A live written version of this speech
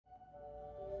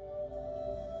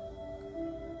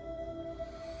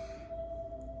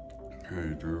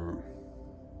Hey, dude.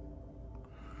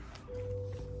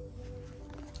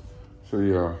 So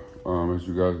yeah, as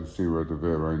you guys can see, we're at the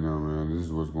vet right now, man. This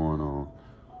is what's going on.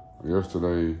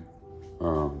 Yesterday,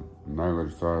 Nyla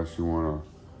decided she wanna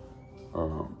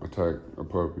attack a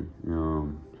puppy.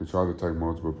 She tried to attack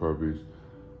multiple puppies,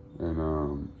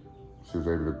 and she was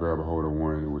able to grab a hold of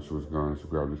one, which was Gunna. She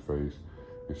grabbed his face,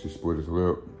 and she split his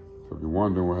lip. So if you're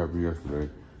wondering what happened yesterday,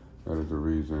 that is the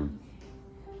reason.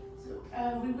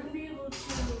 We wouldn't be able to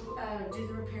do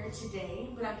the repair today,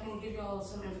 but I can give y'all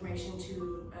some information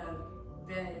to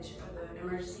VEG, or the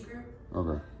emergency group.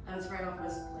 Okay. It's right off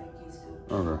West Lake Houston.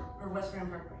 Okay. Or West Grand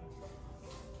Parkway.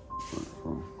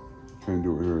 So, can't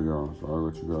do it here, y'all, so I'll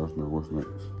let you guys know what's next.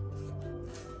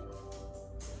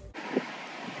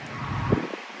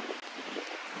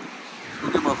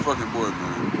 Look at my fucking boy,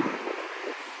 man.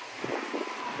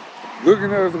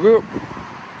 Looking at his lip,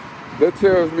 that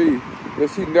tells me that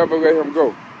she never let him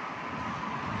go.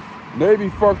 Navy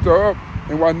fucked her up,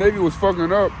 and while Navy was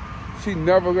fucking up, she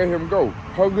never let him go.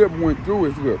 Her lip went through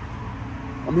his lip.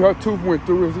 Her tooth went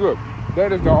through his lip.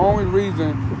 That is the only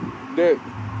reason that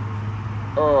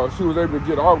she was able to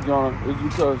get off Gunna, is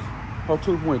because her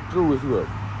tooth went through his lip.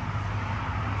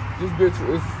 This bitch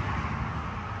is...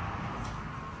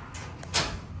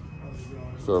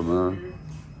 What's up, man?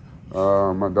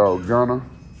 My dog Gunna.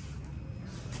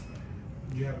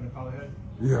 You happen to call ahead?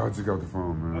 Yeah, I just got the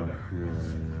phone, man. Okay.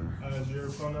 Yeah. Is your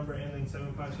phone number ending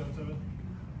 7577?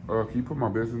 Can you put my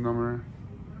business number in?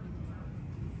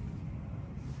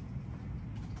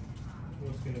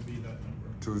 What's going to be that number?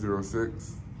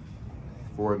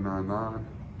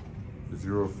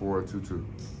 206-499-0422.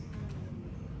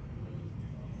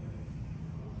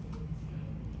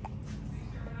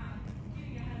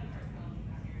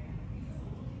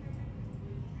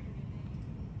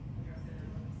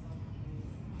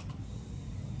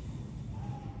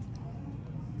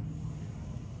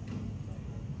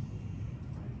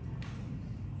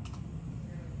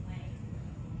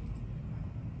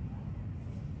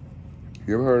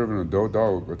 You ever heard of an adult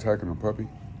dog attacking a puppy?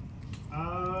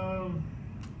 Not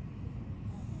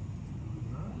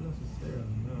necessarily,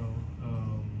 no.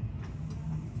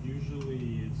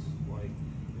 Usually it's like,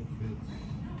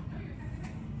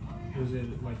 is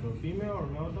it like a female or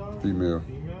male dog? Female.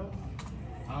 Female?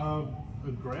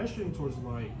 Aggression towards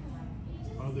like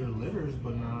other litters,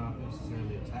 but not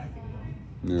necessarily attacking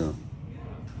them.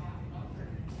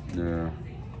 Yeah.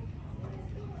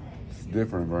 It's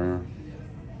different, man.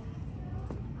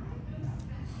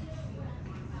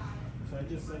 So I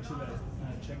just sent you that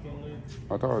check-in link.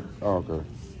 I thought, oh, okay.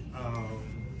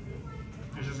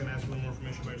 It's just gonna ask a little more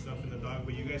information about yourself and the dog,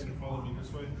 but you guys can follow me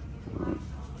this way. Right.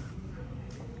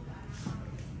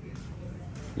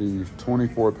 He's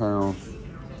 24 pounds. He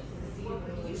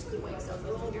usually wakes up a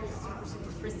little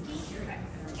super frisky.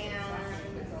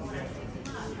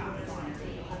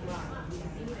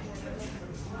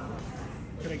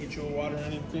 Can I get you a water or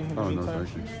anything in the Oh, no, meantime?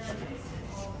 thank you.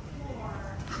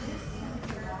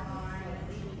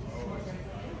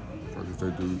 I guess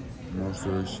they do most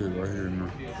of this shit right here in the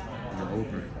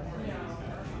open.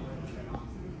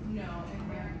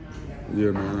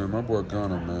 Yeah, man, my boy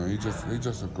Gunna, man, he just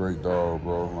a great dog,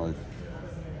 bro. Like,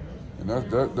 and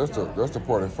that's the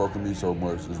part that fucking me so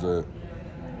much, is that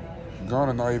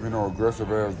Gunna not even no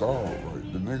aggressive ass dog.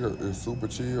 Like, the nigga is super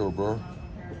chill, bro.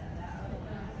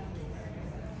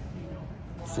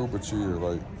 Super chill.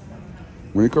 Like,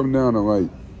 when it comes down to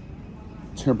like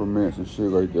temperaments and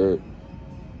shit like that,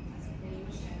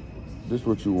 this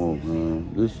what you want,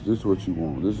 man. This what you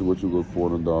want. This is what you look for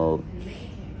in a dog.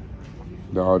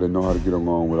 Dog that know how to get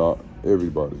along with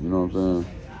everybody. You know what I'm saying?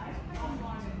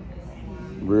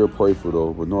 Real playful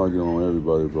though, but know how to get along with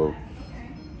everybody, bro.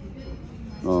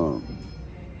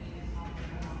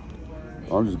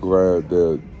 I'm just glad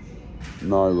that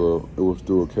Nyla, it was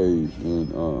through a cage,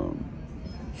 and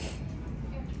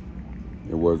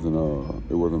it wasn't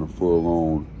a full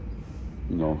on,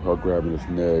 you know, her grabbing his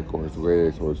neck or his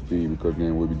legs or his feet, because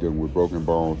then we'd be dealing with broken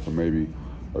bones or maybe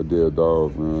a dead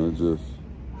dog, man. It's just...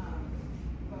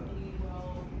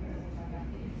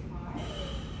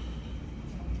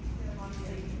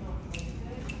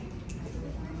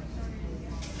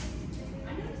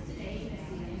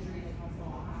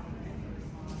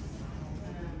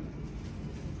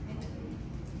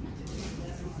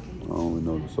 I don't really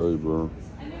know what to say, bro.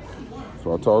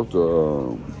 So I talked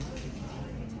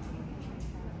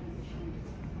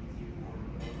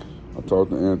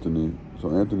to Anthony.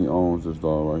 So Anthony owns this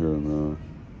dog right here, man.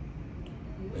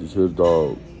 It's his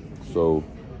dog. So,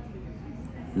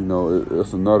 you know,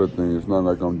 it's another thing. It's not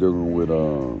like I'm dealing with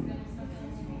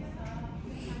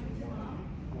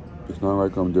It's not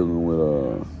like I'm dealing with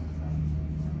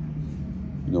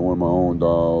one of my own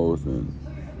dogs and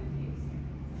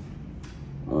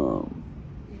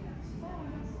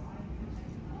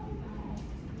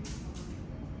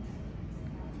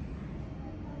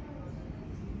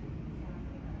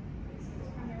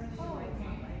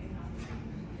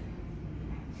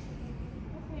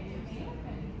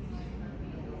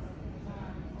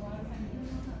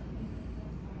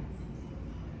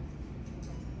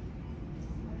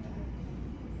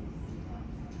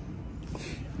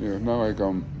yeah, it's not like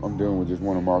I'm dealing with just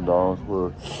one of my dogs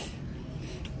where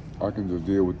I can just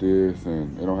deal with this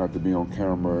and it don't have to be on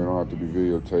camera, it don't have to be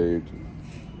videotaped.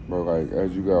 But like,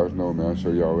 as you guys know, man, I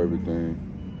show y'all everything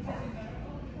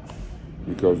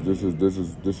because this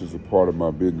is a part of my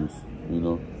business, you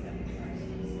know.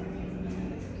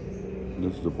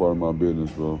 This is a part of my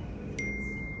business, bro.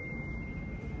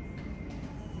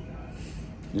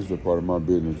 This is a part of my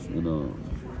business, you know.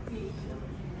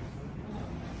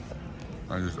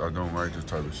 I don't like this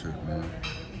type of shit, man.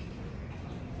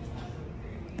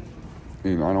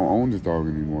 And I don't own this dog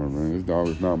anymore, man. This dog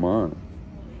is not mine.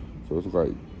 So it's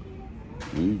like,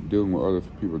 when you dealing with other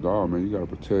people's dogs, man, you gotta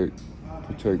protect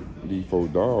these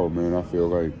folks' dogs, man. I feel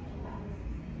like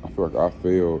I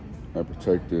failed at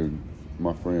protecting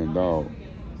my friend's dog.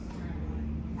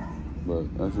 But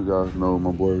as you guys know,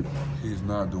 my boy, he's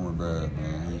not doing bad,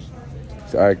 man. He's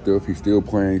active, he's still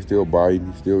playing, he's still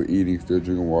biting, he's still eating, he's still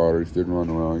drinking water, he's still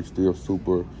running around, he's still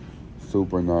super,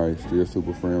 super nice, still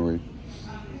super friendly.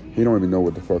 He don't even know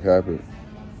what the fuck happened.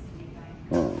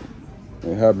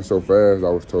 It happened so fast, I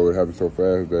was told it happened so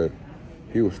fast that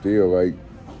he was still like,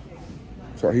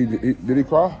 so did he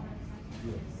cry?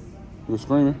 He was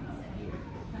screaming?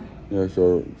 Yeah,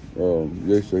 so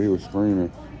he was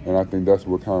screaming, and I think that's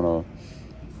what kind of,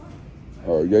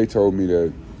 Ye told me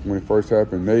that when it first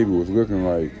happened, Navy was looking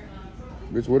like,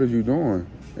 bitch, what are you doing?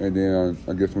 And then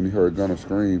I guess when he heard Gunna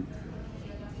scream,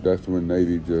 that's when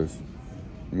Navy just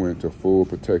went into full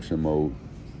protection mode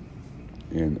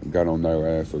and got on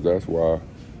Nyla's ass. So that's why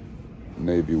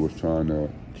Navy was trying to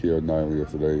kill Nyla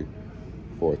yesterday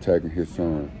for attacking his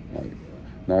son. Like,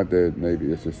 not that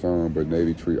Navy is his son, but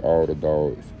Navy treat all the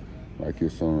dogs like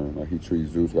his son. Like, he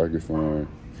treats Zeus like his son.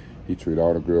 He treat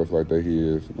all the girls like they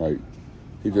his. Like,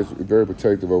 he just very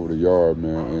protective over the yard,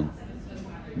 man. And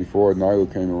before Nyla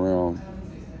came around,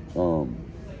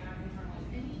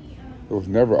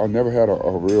 I never had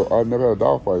a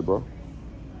dog fight, bro.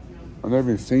 I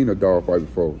never even seen a dog fight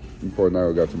before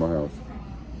Nyla got to my house.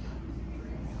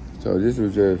 So this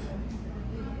is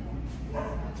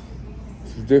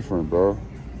different, bro.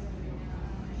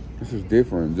 This is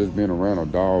different, just being around a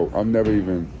dog. I've never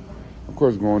even, of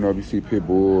course, growing up, you see pit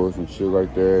bulls and shit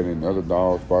like that, and other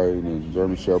dogs fighting, and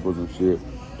German shepherds and shit.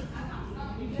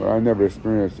 But I never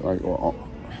experienced like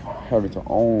having to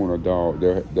own a dog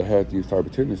that had these type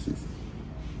of tendencies.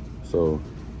 So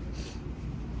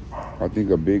I think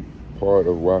a big part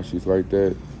of why she's like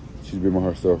that, she's been by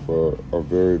herself for a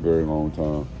very, very long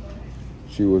time.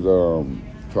 She was,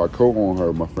 so I co-owned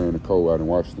her, my friend Nicole, out in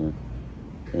Washington.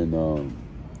 And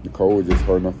Nicole was just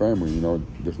her and her family, you know,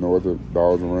 there's no other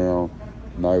dogs around.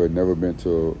 Nyla had never been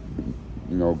to,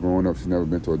 you know, growing up, she's never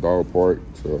been to a dog park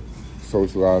to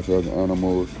socialize with other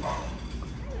animals.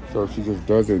 So she just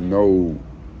doesn't know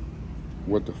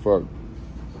what the fuck,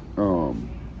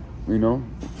 you know,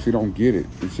 she don't get it.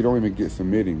 And she don't even get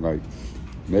submitting. Like,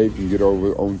 Nate can get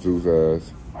over on Zeus'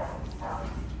 ass.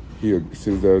 He'll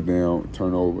sit his ass down,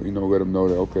 turn over, you know, let him know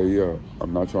that, okay, yeah,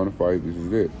 I'm not trying to fight, this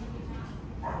is it.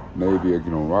 Maybe, you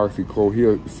know, Roxy, Cole,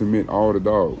 he'll submit all the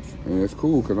dogs. And it's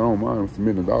cool, because I don't mind him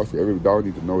submitting the dogs, so every dog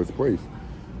needs to know its place.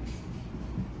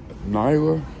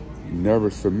 Nyla never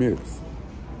submits.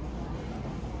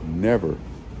 Never.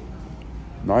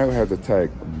 Nyla has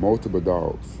attacked multiple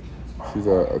dogs. She's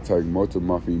attacked multiple of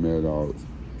my female dogs.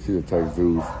 She's attacked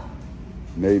Zeus.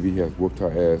 Navy has whooped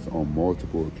her ass on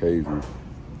multiple occasions.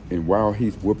 And while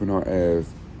he's whooping her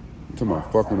ass, to my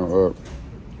fucking her up,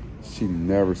 she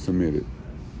never submitted.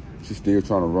 She's still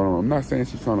trying to run on. I'm not saying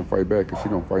she's trying to fight back, because she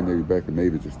don't fight Navy back, and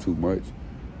Navy's just too much.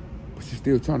 But she's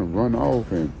still trying to run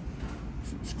off and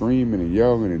screaming and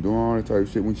yelling and doing all that type of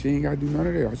shit when she ain't got to do none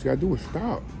of that. All she got to do is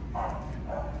stop.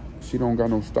 She don't got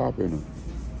no stop in her.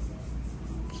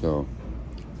 So,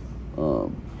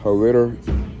 her litter,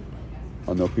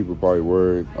 I know people probably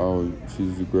worried, oh,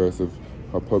 she's aggressive.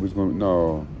 Her puppy's going to,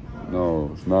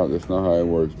 no, it's not. That's not how it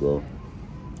works, bro.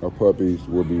 Her puppies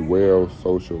will be well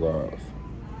socialized.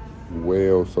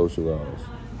 Well socialized.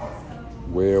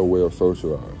 Well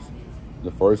socialized.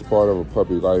 The first part of a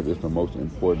puppy life is the most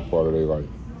important part of their life,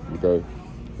 okay?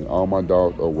 And all my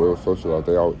dogs are well socialized.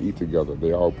 They all eat together.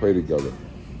 They all play together.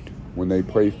 when they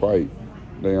play fight,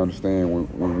 they understand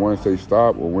when one say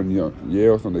stop or when you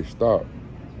yell something, they stop.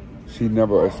 She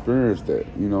never experienced that,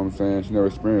 you know what I'm saying? She never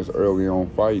experienced early on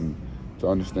fighting to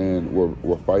understand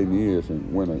what fighting is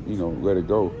and when to, you know, let it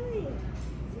go.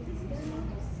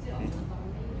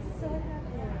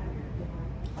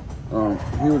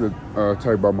 He was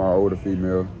attacked by my older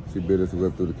female. She bit his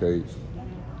lip through the cage.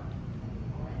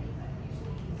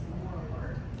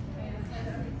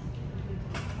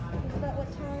 About what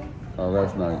time?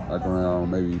 Last night, like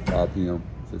around maybe 5 p.m.,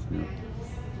 6 p.m.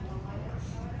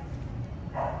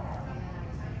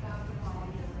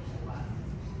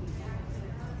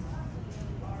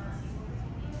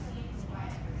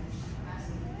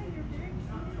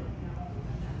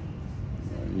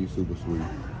 He's super sweet.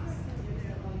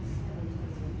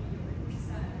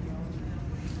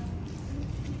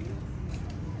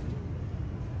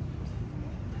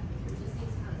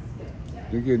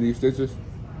 You get these stitches?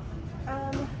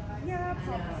 Yeah,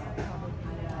 probably.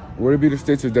 Would it be the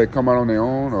stitches that come out on their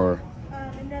own, or? No,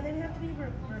 they would have to be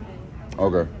removed.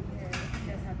 Okay. You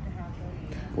guys have to have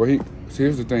them. Well, see,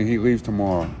 here's the thing. He leaves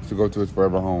tomorrow to go to his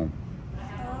forever home.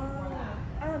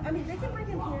 I mean, they can bring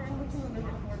him here and we can remove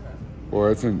it for them.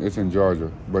 Well, it's in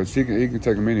Georgia, but he can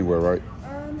take him anywhere, right?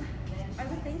 I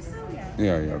would think so, yeah.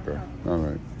 Yeah, okay. All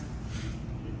right.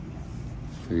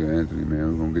 See you, Anthony,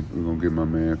 man. We're gonna get my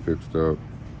man fixed up.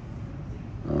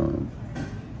 And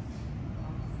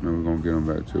we're gonna get him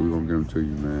back too. We're gonna get him to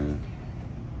you, man.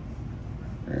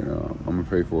 And I'm gonna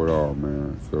pay for it all,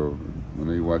 man. So when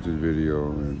you watch this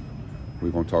video, and we're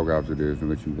gonna talk after this and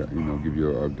let you, give you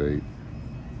an update.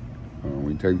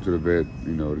 When you take him to the vet,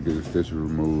 to get the stitches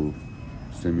removed,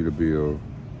 send me the bill.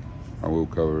 I will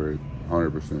cover it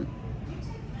 100%.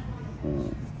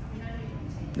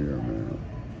 Yeah, man.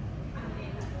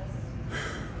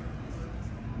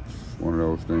 It's one of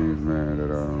those things, man,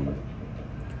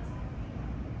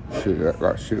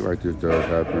 that shit like this does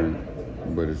happen,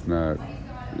 but it's not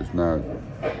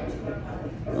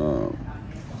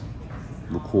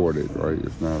recorded, right?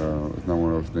 It's not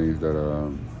one of those things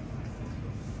that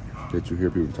you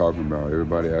hear people talking about.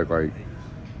 Everybody act like,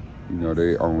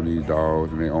 they own these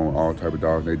dogs and they own all type of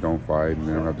dogs. They don't fight and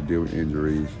they don't have to deal with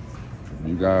injuries.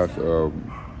 You guys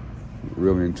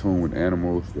really in tune with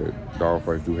animals, that dog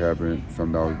fights do happen.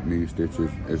 Some dogs need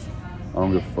stitches. I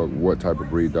don't give a fuck what type of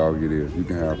breed dog it is. You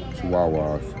can have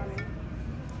Chihuahuas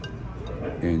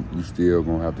and you still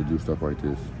gonna have to do stuff like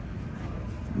this.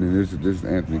 And this is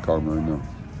Anthony calling me right now.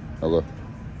 Hello.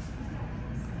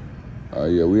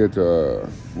 Yeah, we at the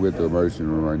emergency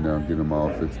room right now, getting them all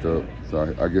fixed up.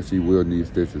 So I guess he will need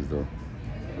stitches though.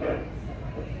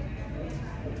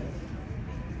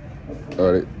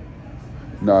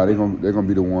 They're gonna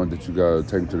be the one that you gotta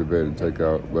take him to the vet and take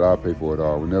out, but I'll pay for it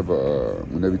all. Whenever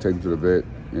you take him to the vet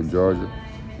in Georgia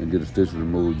and get a stitch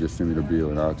removed, just send me the bill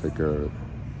and I'll take care of it.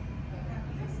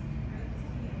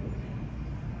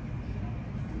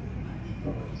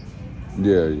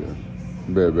 Yeah.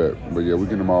 Bet. But yeah, we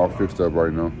getting them all fixed up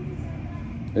right now.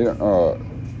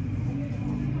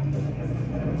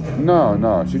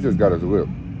 No, she just got his lip.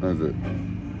 That's it.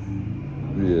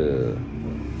 Yeah.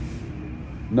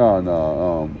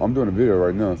 No, I'm doing a video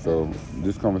right now, so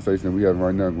this conversation we having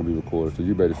right now is gonna be recorded, so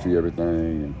you better see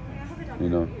everything,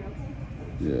 and,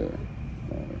 yeah.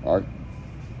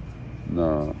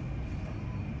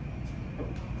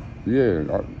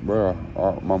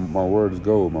 My word is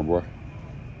gold, my boy.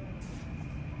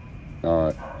 All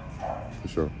right, for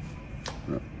sure.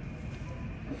 Yeah.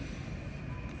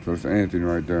 So it's Anthony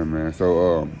right there, man.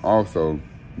 So also,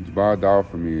 to buy a dog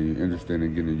for me, you're interested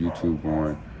in getting YouTube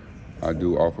going, I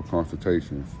do offer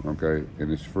consultations, okay?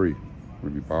 And it's free.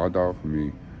 When you buy a dog from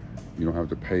me, you don't have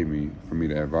to pay me for me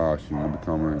to advise you on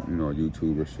becoming, a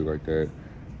YouTuber, shit like that.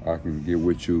 I can get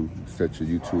with you, set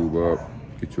your YouTube up,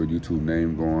 get your YouTube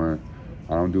name going.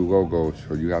 I don't do logos,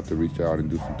 so you have to reach out and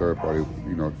do some third party,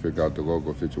 figure out the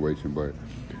logo situation. But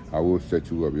I will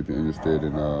set you up if you're interested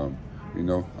in, I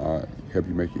help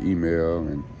you make your email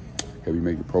and help you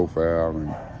make your profile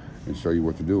and show you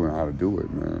what to do and how to do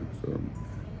it, man. So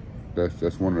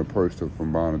that's one of the perks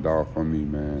from buying a dog from me,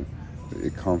 man.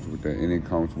 It comes with that, and it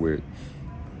comes with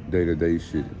day-to-day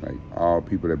shit. Like all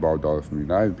people that bought dogs from me,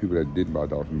 not even people that didn't buy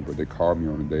dogs from me, but they call me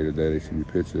on the day-to-day. They send me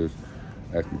pictures,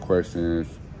 ask me questions.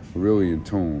 Really in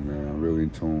tune, man. Really in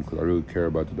tune, because I really care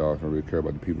about the dogs. I really care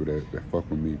about the people that fuck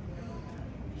with me.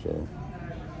 So,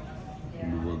 my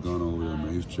boy Gunna over there,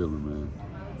 man. He's chilling, man.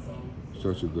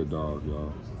 Such a good dog,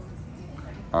 y'all.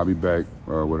 I'll be back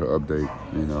with an update,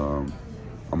 and I'm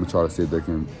gonna try to see if they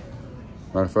can.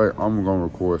 Matter of fact, I'm gonna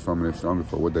record some of this. I don't give a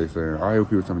fuck what they saying. I hear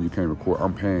people telling me you can't record.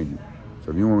 I'm paying you,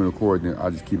 so if you want me to record, then I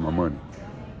just keep my money.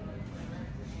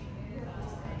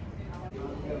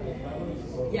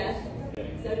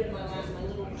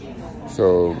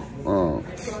 So,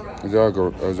 as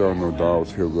y'all know,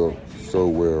 dogs heal up so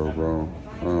well, bro.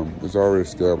 It's already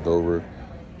scabbed over.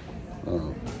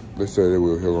 They say it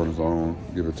will heal on its own.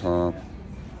 Give it time.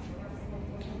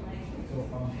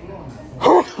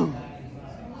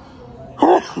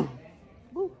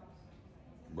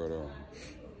 But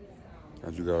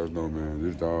as you guys know, man,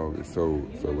 this dog is so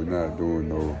we're not doing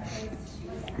no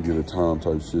get a time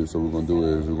type shit. So what we're gonna do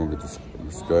is we're gonna get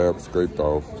the scab scraped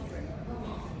off,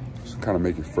 just kind of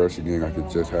make it fresh again, like it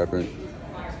just happened.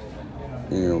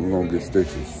 And we're gonna get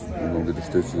stitches. We're gonna get the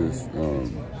stitches.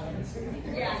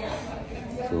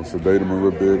 So sedate them a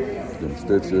little bit, get them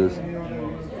stitches.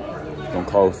 It's gonna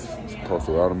cost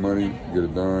a lot of money to get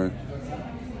it done.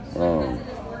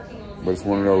 But it's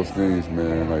one of those things,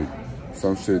 man, like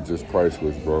some shit just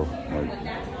priceless, bro. Like,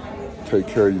 take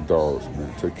care of your dogs,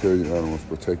 man. Take care of your animals,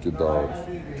 protect your dogs.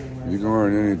 You can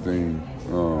learn anything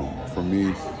from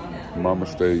me, my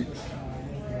mistakes.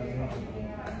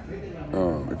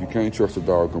 If you can't trust a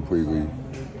dog completely,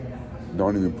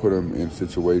 don't even put them in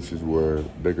situations where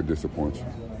they could disappoint you,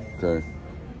 okay?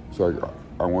 So like,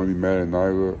 I want to be mad at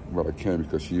Nyla, but I can't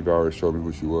because she's already showed me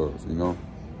who she was, you know?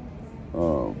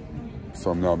 So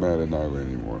I'm not mad at Nyla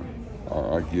anymore.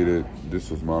 I get it.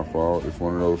 This was my fault. It's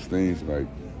one of those things, like,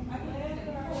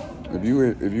 if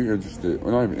you're interested,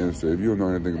 well, not even interested, if you don't know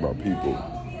anything about people,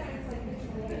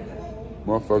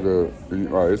 motherfucker,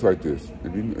 all right, it's like this.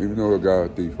 If you know a guy a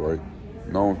thief, right?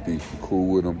 Known thief, you cool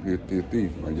with him, he a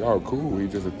thief. Like, y'all cool,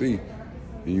 he's just a thief.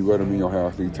 And you let him in your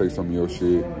house, he take some of your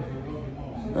shit.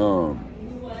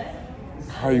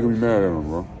 How you gonna be mad at him,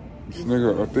 bro? This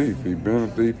nigga a thief. He been a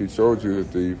thief, he showed you a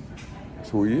thief. That's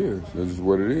who he is. That's just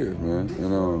what it is, man.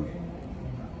 And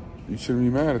you shouldn't be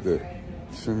mad at that.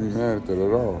 You shouldn't be mad at that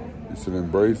at all. You should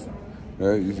embrace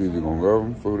that. You either gonna love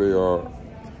them for who they are,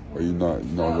 or you not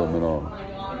love them at all.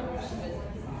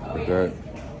 But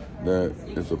that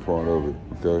is a part of it,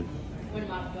 okay?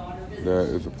 That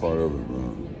is a part of it,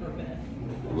 man.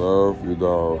 Love your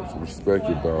dogs, respect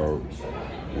your dogs,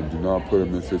 and do not put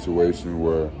them in situations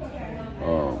where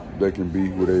they can be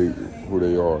who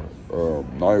they are.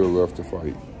 Nyla loves to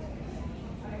fight.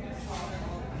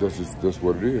 That's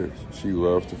what it is. She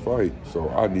loves to fight. So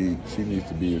she needs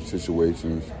to be in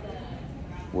situations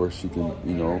where she can,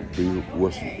 be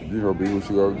what she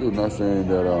loves to do. Not saying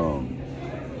that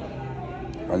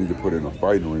I need to put her in a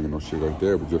fighting ring and no shit like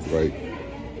that, but just like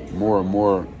more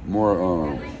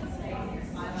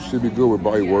should be good with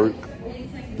bite work.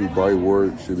 Do bite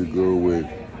work, should be good with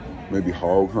maybe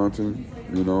hog hunting,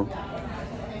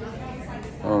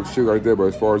 shit like that. But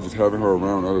as far as just having her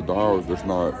around other dogs, that's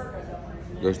not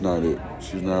it.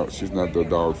 She's not the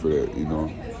dog for that,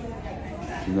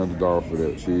 She's not the dog for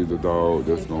that. She's the dog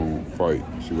that's gonna fight.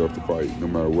 She loves to fight, no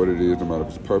matter what it is, no matter if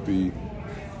it's puppy,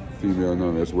 female,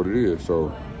 none. That's what it is.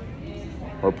 So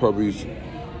her puppies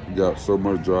got so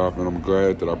much drive, and I'm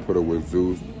glad that I put her with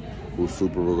Zeus, who's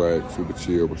super relaxed, super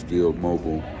chill, but still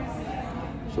mobile.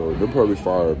 So them puppies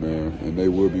fire, man, and they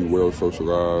will be well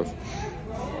socialized.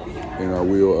 And I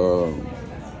will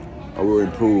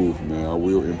improve, man. I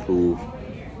will improve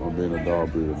on being a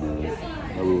dog breeder, man.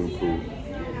 I will improve.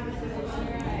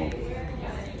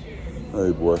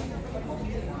 Hey, boy.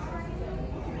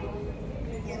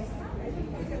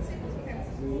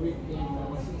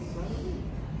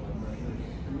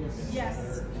 Yes.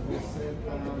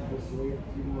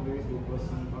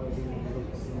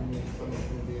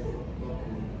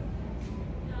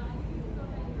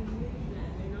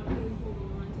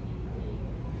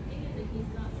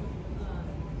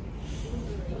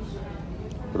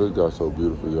 But this guy's so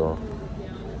beautiful, y'all.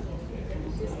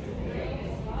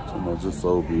 Just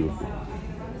so beautiful.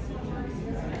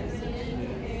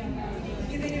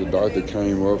 The doctor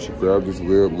came up, she grabbed his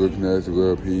lip, looking at his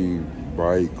lip, he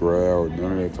bite, growl,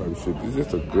 none of that type of shit. He's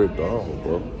just a good dog,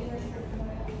 bro.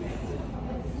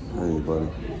 Hey, buddy.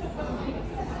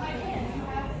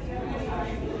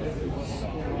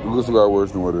 It looks a lot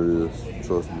worse than what it is,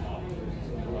 trust me.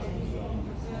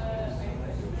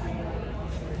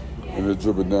 And it's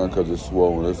dripping down because it's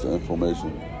swollen. That's the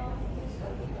inflammation.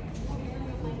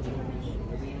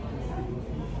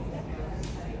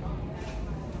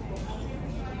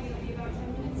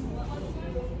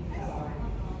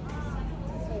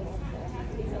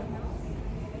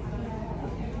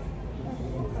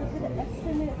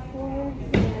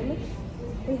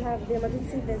 We have the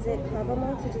emergency visit,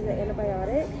 Clavamol, which is an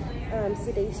antibiotic,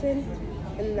 sedation,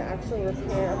 and the actual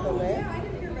repair of the lip.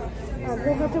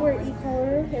 He'll have to wear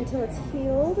e-collar until it's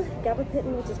healed.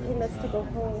 Gabapentin, which is pain meds to go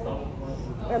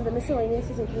home. The miscellaneous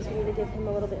is in case we need to give him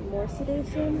a little bit more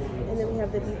sedation. And then we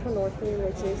have the buprenorphine,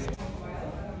 which is...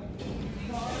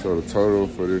 So the total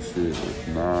for this shit is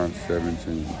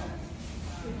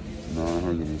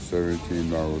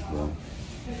 $917, bro.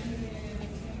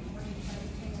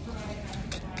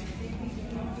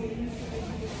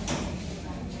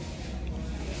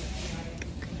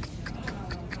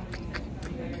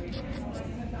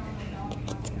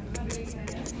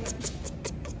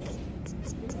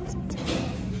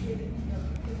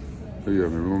 But yeah,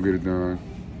 man, we're gonna get it done.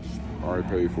 I already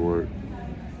paid for it.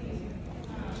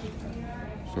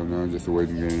 So now it's just a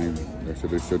waiting game. Like I said,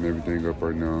 they're setting everything up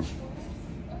right now.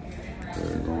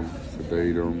 They're gonna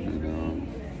sedate them and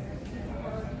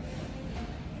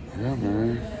yeah,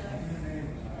 man.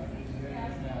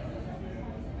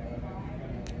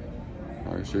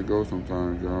 How this shit goes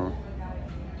sometimes, y'all.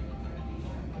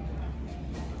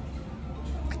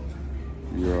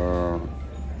 Yeah.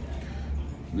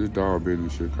 This dog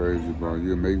business shit crazy, bro.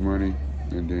 You make money,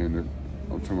 and then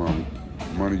I'm talking about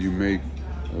money you make,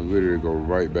 literally go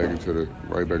right back into the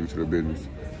business.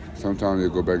 Sometimes they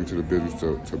go back into the business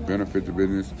to benefit the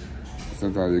business.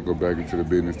 Sometimes they go back into the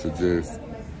business to just,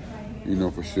 you know,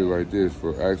 for shit like this,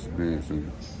 for accidents and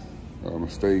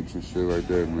mistakes and shit like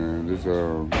that, man. This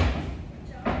I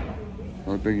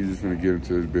don't think you're just gonna get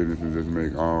into this business and just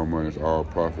make all money, it's all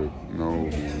profit. No,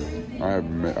 man. I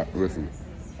haven't made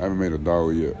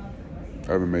 $1 yet.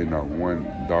 I haven't made not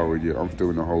 $1 yet. I'm still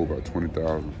in the hole about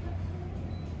 20,000.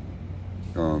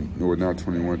 No, now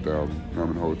 21,000. Now I'm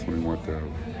in the hole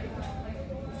 21,000.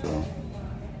 So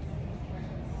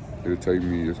it's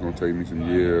gonna take me some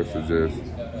years to just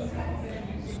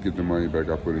get the money back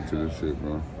I put into this shit,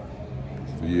 man.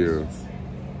 Years.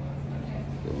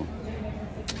 So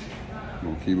I'm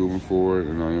gonna keep moving forward,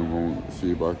 and I am gonna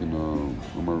see if I can. I'm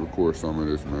gonna record some of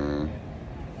this, man.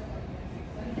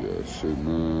 Yeah, shit,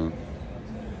 man.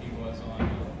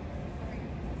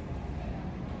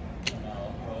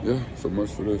 Yeah, so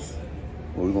much for this.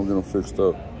 Well, we're gonna get them fixed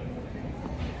up.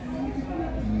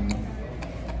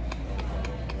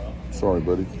 Sorry,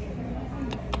 buddy.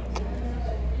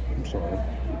 I'm sorry.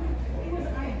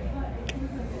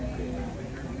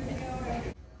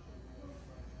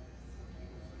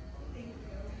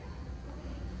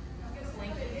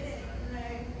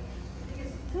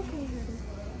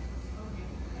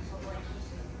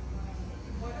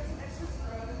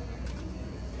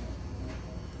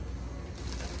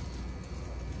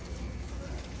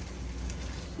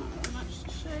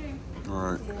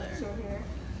 All right.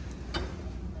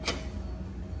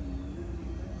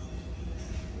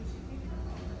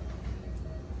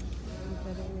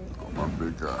 Oh, my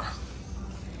big guy.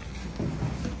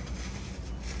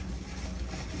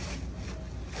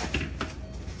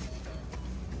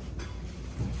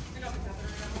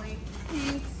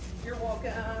 Thanks. You're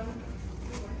welcome.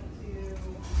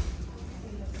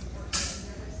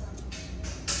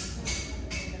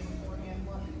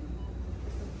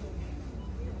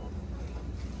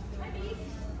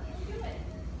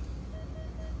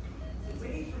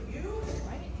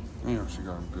 Damn, she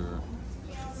got him good.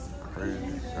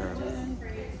 Crazy.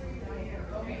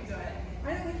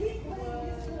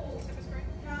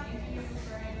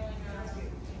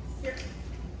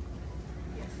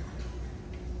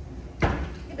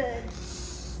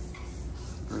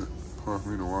 Hard for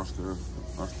me to watch this.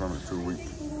 My stomach's too weak.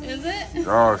 Is it?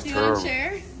 Oh, it's you terrible. want a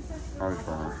chair? I'll be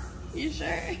fine. You sure?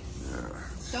 Yeah.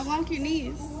 Don't lock your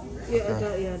knees.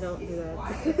 Yeah, don't do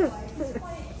that.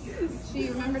 Gee,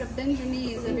 remember to bend your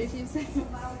knees every few seconds.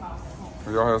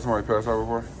 Have y'all had somebody pass out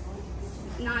before?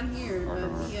 Not here, but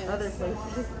yes. Other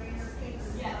places.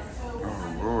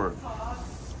 Oh, Lord.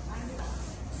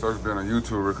 Sucks being a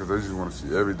YouTuber because they just want to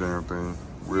see every damn thing.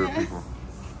 Weird people.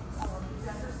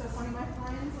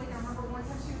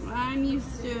 I'm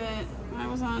used to it. I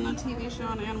was on a TV show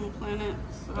on Animal Planet.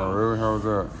 So. Oh, really? How was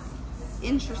that?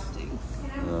 Interesting.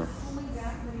 Yeah.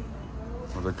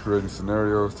 Was they creating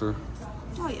scenarios too?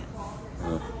 Oh, yeah.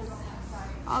 Yeah.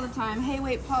 All the time. Hey,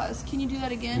 wait, pause. Can you do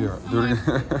that again? Yeah, do it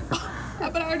again.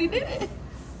 But I already did it.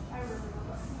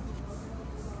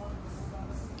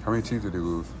 How many teeth did they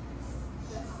lose?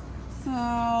 So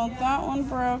that one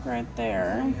broke right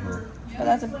there.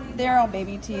 But they're all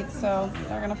baby teeth, so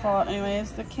they're gonna fall out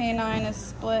anyways. The canine is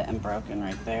split and broken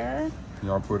right there.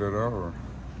 Y'all put that out or?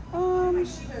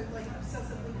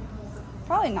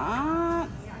 Probably not.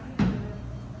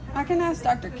 I can ask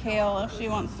Dr. Kale if she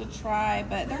wants to try,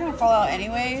 but they're gonna fall out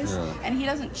anyways. Yeah. And he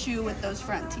doesn't chew with those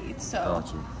front teeth, so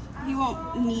Gotcha. he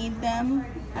won't need them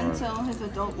until his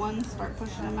adult ones start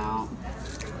pushing them out.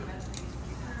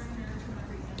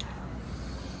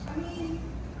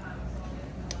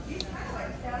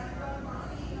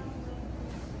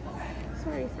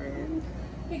 Sorry, friend.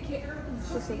 Hey, kid.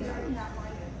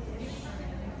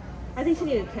 I think she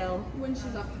needed to tell. When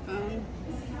she's off the phone.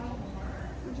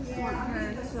 I just want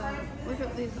her to look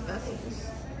at these vessels.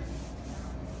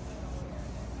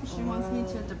 She wants me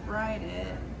to debride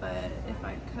it, but if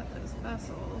I cut those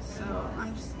vessels, so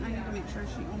I need to make sure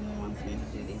she only wants me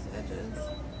to do these edges.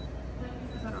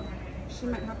 She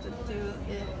might have to do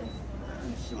it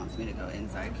if she wants me to go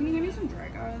inside. Can you give me some dry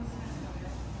gauze?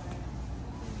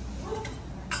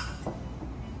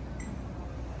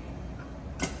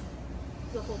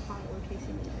 The whole pot in case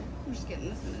you need it. I'm just getting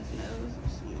this in his nose.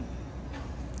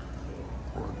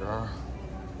 Poor guy.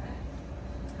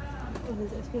 Oh,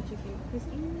 his SPH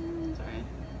came. Sorry.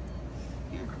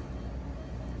 Here.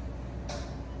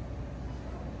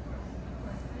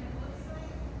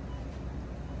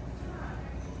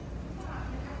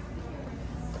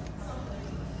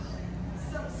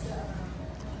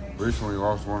 Recently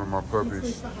lost one of my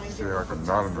puppies. She had like a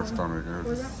knot in her stomach. And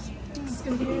It's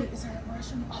gonna be is there a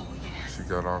Russian? Oh yeah. she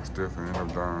got all stiff and ended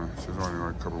up dying. She was only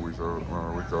like a couple weeks old.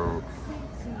 A week old.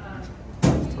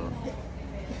 Okay.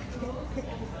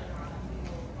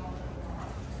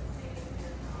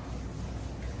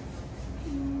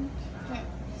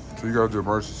 So you gotta do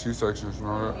emergency C-sections and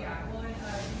all that?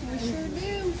 We sure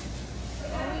do.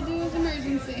 All we do is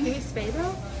emergency. Can you spay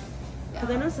though? Because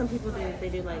I know some people they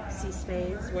do like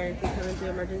C-spays where if you come into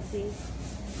emergency,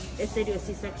 if they do a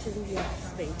C-section, you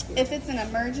have to spay too. If it's an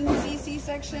emergency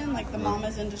C-section, like the mom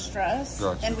is in distress,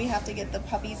 Gotcha. and we have to get the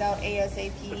puppies out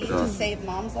ASAP to Gotcha. save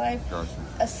mom's life, Gotcha.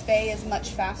 a spay is much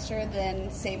faster than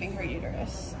saving her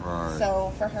uterus. Right.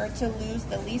 So for her to lose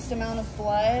the least amount of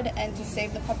blood and to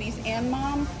save the puppies and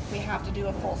mom, we have to do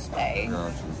a full spay.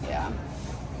 Gotcha. Yeah.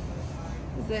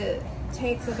 'Cause it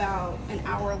takes about an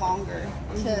hour longer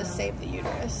to save the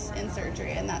uterus in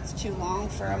surgery, and that's too long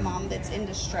for a mom that's in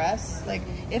distress. Like,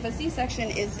 if a C-section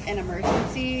is an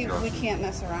emergency, we can't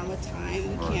mess around with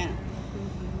time. We can't.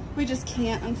 We just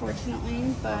can't,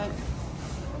 unfortunately, but...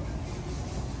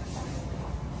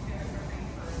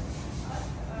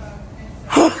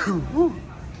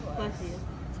 Bless you.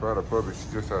 So I had a puppy,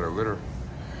 she just had a litter.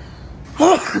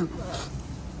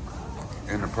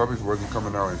 And the puppies wasn't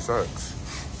coming out in sacks.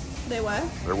 They what?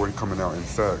 They weren't coming out in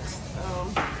sacks.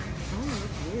 Oh.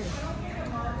 That's weird.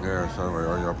 Yeah, so anyway,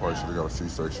 oh yeah, I probably should have got a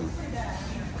C-section.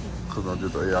 Cause I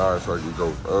get the AI, so like it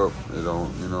goes up, it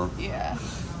don't, you know. Yeah.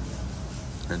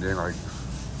 And then like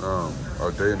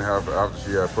a day and a half after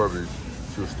she had puppies,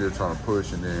 she was still trying to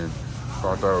push, and then so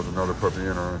I thought there was another puppy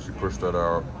in her, and she pushed that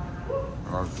out.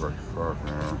 And I was just like, fuck,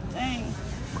 man. Dang.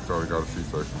 So we got a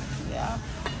C-section. Yeah.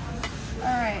 All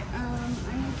right.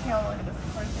 I need Kale to look at this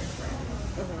before I start swearing.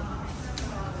 Okay.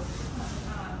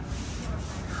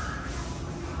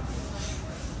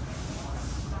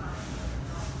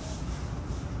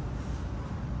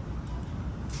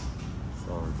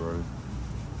 Sorry, buddy.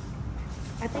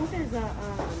 I think there's a,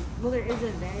 well, there is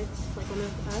a veg, like one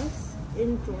of us,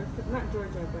 in Georgia, not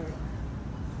Georgia, but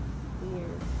near,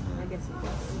 I guess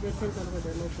it depends on where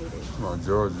they're located. Come on,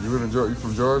 Georgia. You live in Georgia? You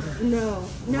from Georgia? No,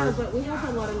 but we have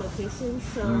a lot of locations,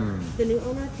 so the new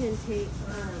owner can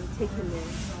take him there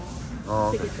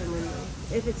Oh, to okay. get them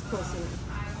removed, if it's close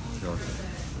enough. Gotcha.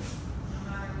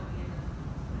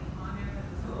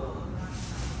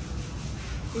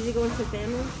 Is he going to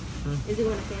family? Is he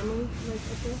going to family, like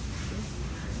up there?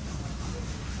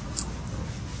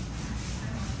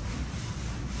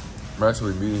 I'm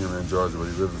actually meeting him in Georgia, but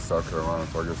he lives in South Carolina,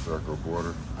 so I guess it's like a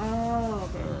border. Oh,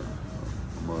 okay.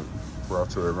 I'm gonna go out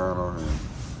to Atlanta and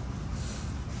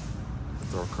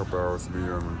throw a couple hours to meet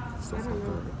him and I stuff don't like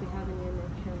know that. if we have any in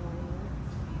North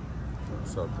Carolina.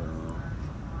 South Carolina.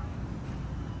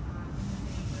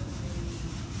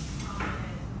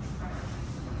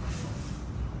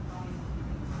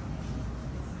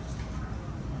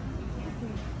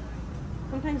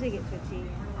 Sometimes they get twitchy.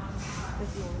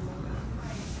 That's normal.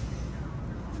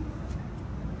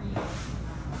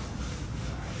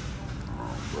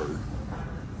 Buddy.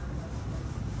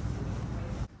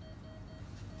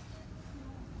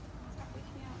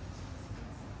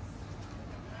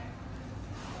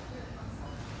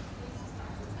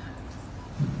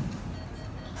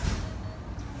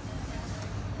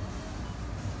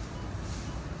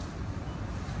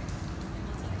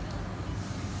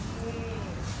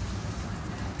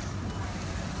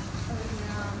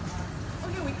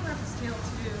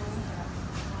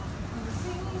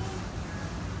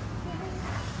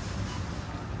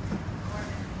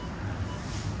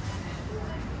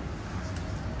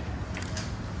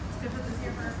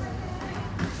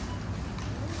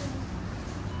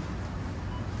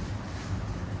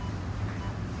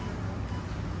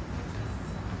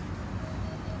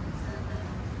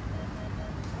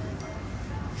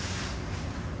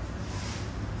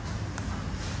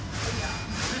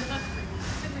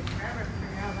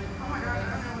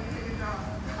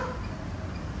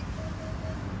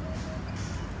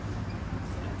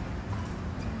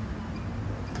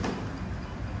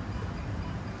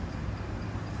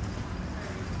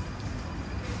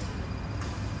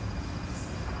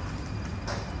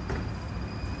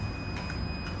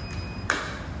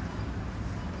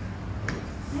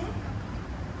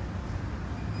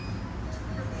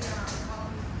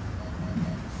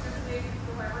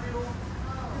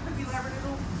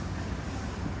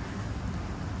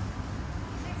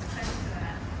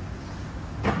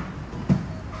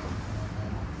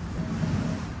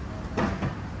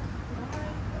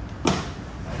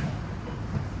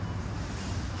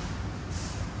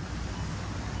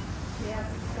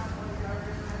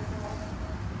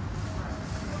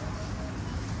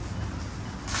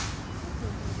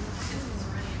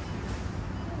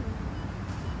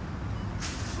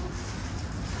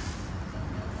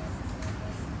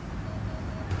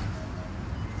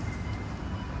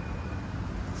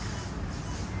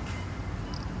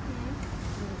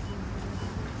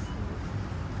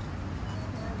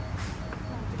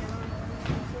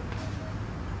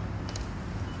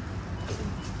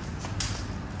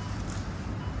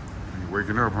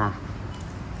 waking up, huh?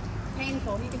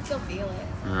 Painful. You can still feel it.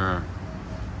 Yeah.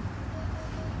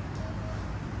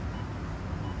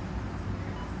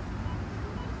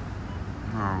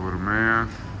 Oh, little man.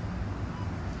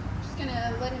 Just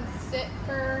gonna let him sit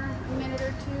for a minute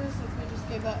or two since we just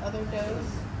gave that other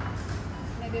dose.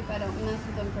 Maybe if I don't mess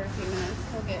with him for a few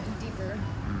minutes, he'll get deeper.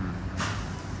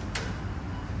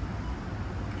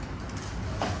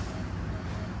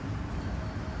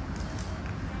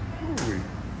 Holy.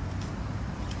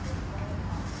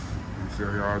 See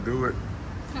how y'all do it.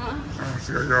 Huh?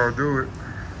 See how y'all do it.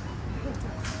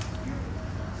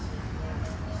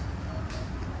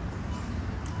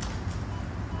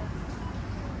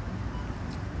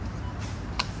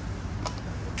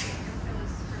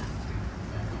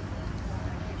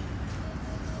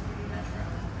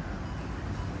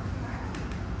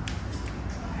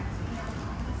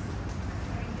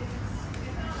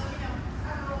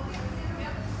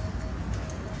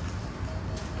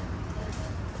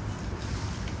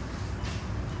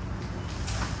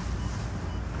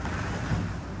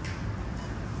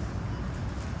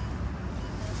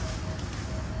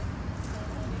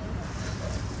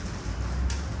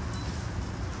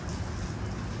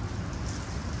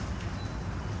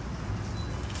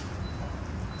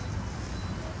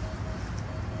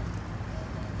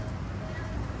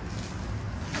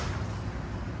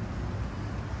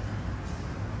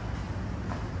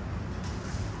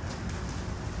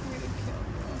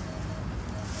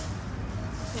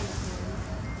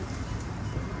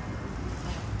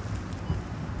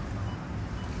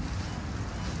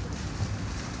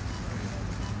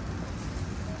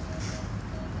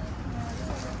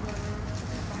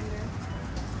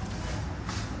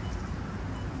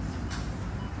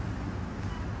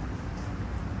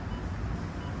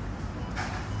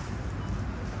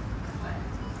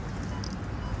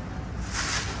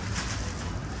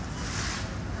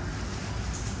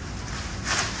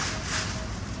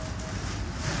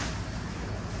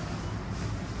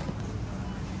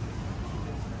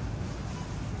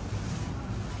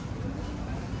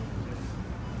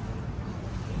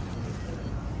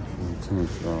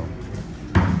 Intense, y'all.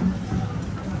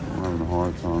 I'm having a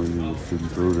hard time even sitting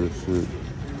through this shit.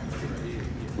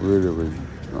 Literally.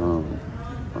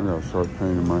 I got sharp pain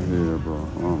in my head, bro.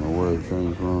 I don't know where it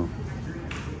came from.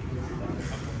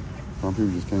 Some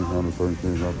people just can't handle certain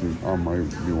things. I think I might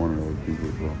be one of those people,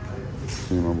 bro.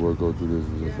 Seeing my boy go through this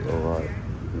is just a lot. You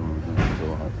know what I'm saying? It's a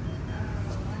lot.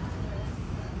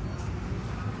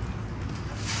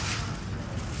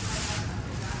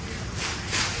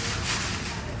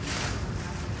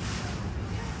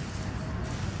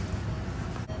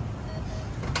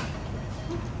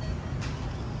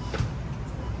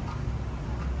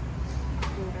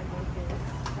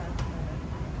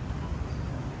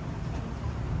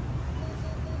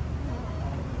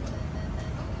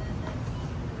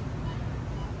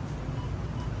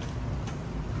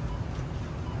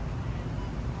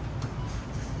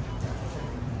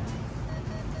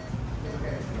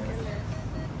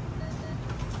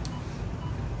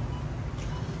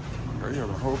 You have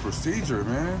a whole procedure,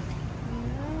 man.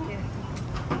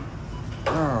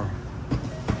 Wow.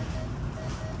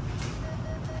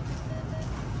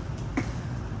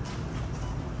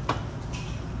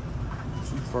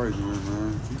 She fighting,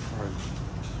 man. She fighting.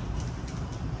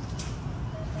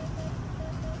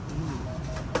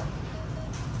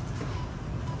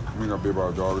 I ain't got bit by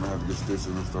a dog and I had to get stitches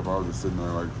and stuff. I was just sitting there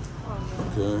like,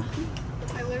 okay.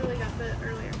 I literally got bit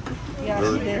earlier. Yeah,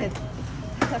 Really? she did.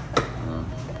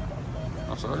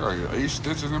 I said, I gotta get 8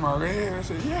 stitches in my leg. I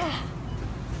said, yeah.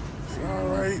 It's all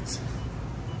right.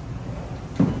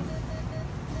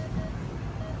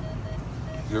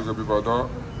 You ever got bit by a dog?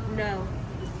 No,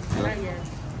 Yeah. not yet.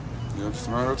 Yeah, it's just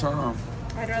a matter of time.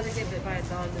 I'd rather get bit by a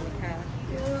dog than a cat.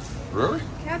 Yeah. Really?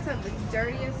 Cats have the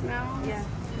dirtiest mouths. Yeah.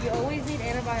 You always need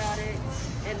antibiotics,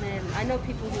 and then I know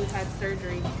people who had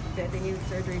surgery that they needed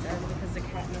surgery done because the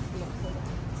cat messed them up so bad.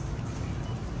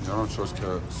 Yeah, I don't trust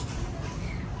cats.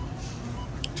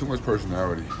 Too much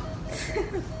personality.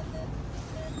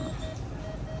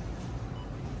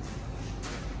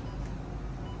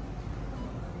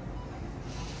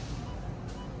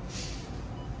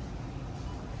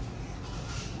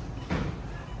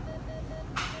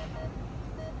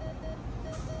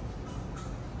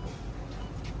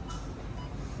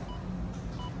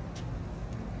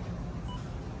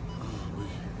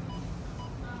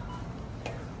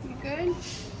 You good?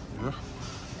 Yeah.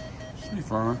 Should be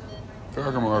fine. I feel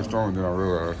like I'm a lot stronger than I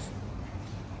realized.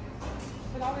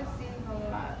 It always seems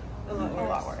a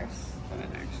lot worse than it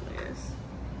actually is.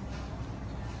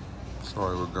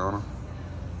 Sorry, with Gunna.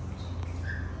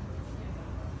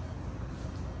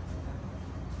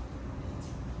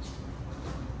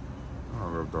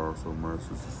 dog so much.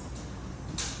 It's just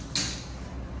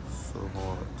so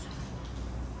hard.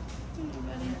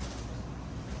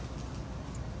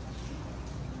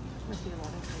 Must be a lot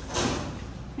of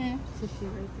Yeah. tissue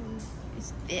right there.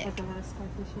 It's thick. Like a lot of scar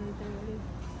tissue right there already.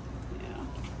 Yeah.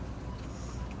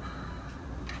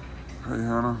 Hey,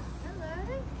 Hannah.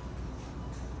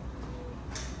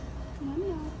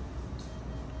 Hello.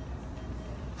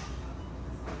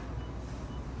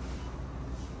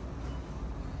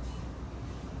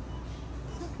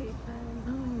 It's okay,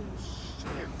 friend.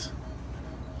 Shit.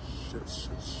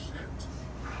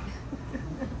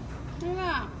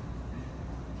 Yeah.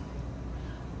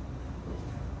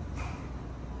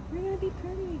 You're gonna be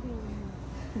pretty again.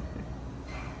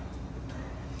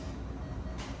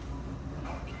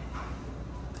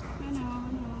 I know.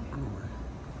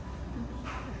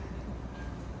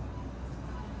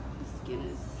 The skin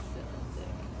is so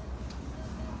thick.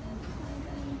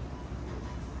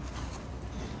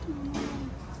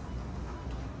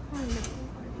 I know,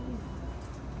 buddy.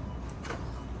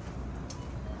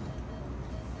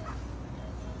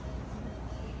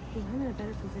 Dude, I'm in a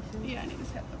better position. Yeah, I need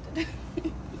his head lifted.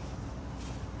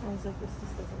 I was like, this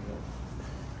just doesn't look.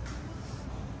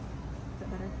 Is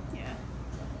that better? Yeah.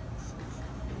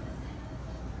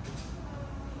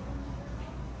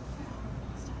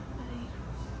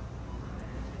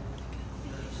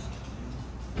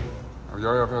 Have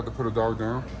y'all ever had to put a dog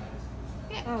down?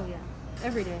 Oh, yeah.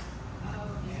 Every day.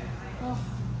 Oh,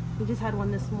 we just had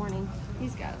one this morning.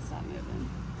 He's got to stop moving.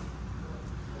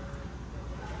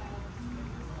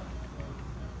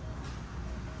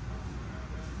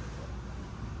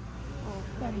 Oh,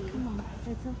 Buddy, come on.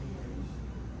 It's okay.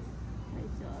 I'm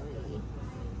sorry.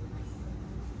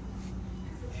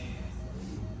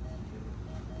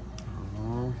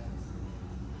 Oh,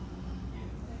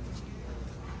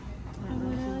 I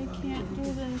literally can't do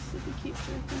this if you keep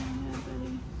jerking your head,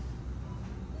 buddy.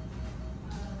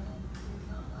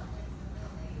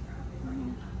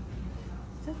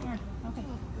 Sit there. Okay.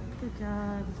 Good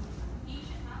job.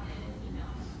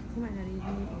 He might not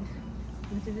even need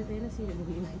much of his anesthesia.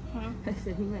 Huh? I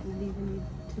said he might not even need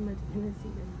too much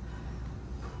anesthesia.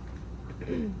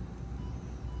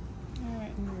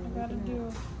 Alright, I gotta do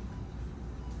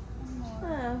one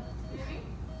more.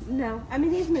 No, I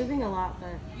mean he's moving a lot,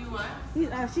 but You what?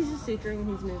 she's just suturing and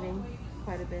he's moving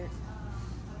quite a bit.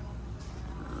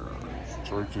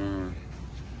 stretching.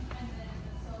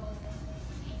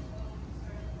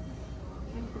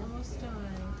 Almost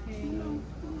done,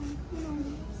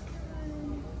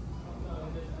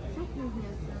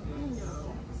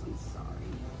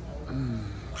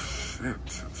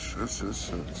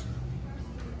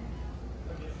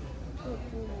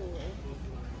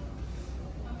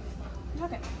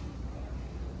 okay?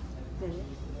 Shit.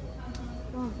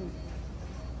 Okay.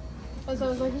 Oh, so I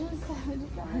was like,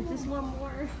 just one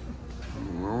more.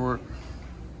 Lord.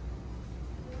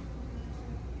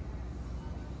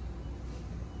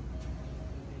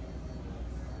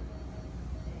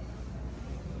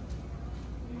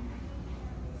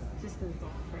 Just because it's all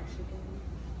fresh again.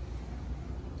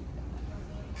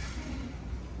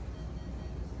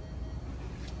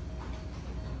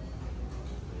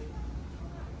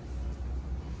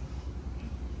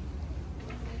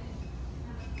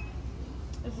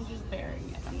 This is just burying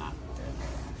it. I'm not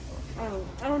good.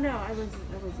 Oh no, I was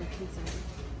concerned.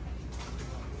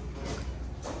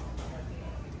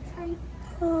 Sorry.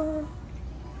 Oh.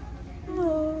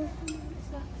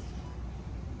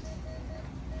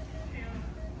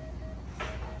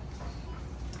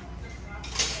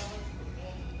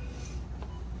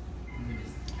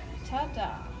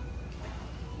 Ta-da.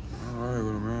 Alright,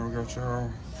 well, man, we got y'all.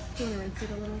 Do you want to rinse it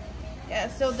a little? Yeah,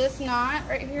 so this knot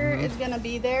right here is gonna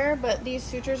be there, but these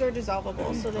sutures are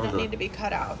dissolvable, so they don't need to be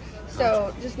cut out.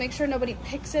 So just make sure nobody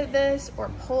picks at this or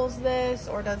pulls this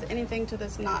or does anything to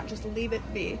this knot. Just leave it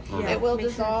be. Yeah, It will make sure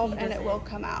dissolve he and it doesn't- will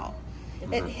come out.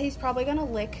 He's probably gonna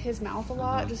lick his mouth a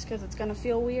lot just because it's gonna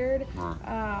feel weird.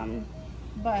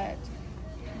 But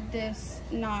this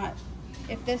knot,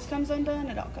 if this comes undone,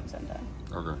 it all comes undone.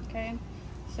 Okay?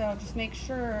 So just make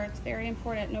sure, it's very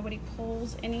important, nobody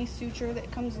pulls any suture that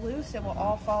comes loose. It will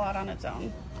all fall out on its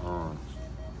own. Alright.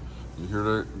 You hear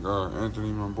that,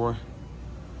 Anthony, my boy?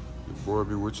 Your boy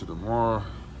be with you tomorrow.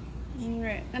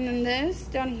 Right, and then this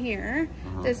down here,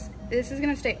 this is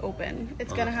gonna stay open.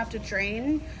 It's gonna have to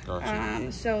drain.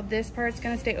 Gotcha. So this part's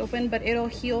gonna stay open, but it'll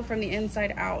heal from the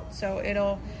inside out. So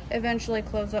it'll eventually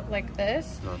close up like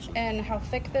this. Gotcha. And how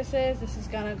thick this is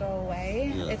gonna go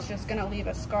away. Yeah. It's just gonna leave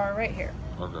a scar right here.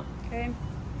 Okay. Okay,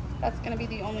 that's gonna be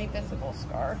the only visible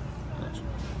scar. Gotcha.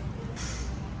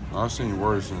 I've seen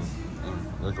worse and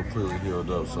they completely healed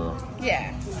up, so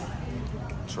Yeah.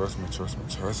 Trust me, trust me,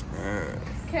 trust me.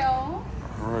 Kel.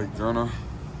 All right, Gunna.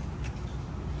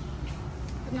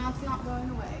 The knot's not going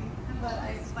away, but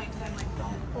I explained to them, like,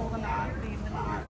 don't pull the knot, leave the knot.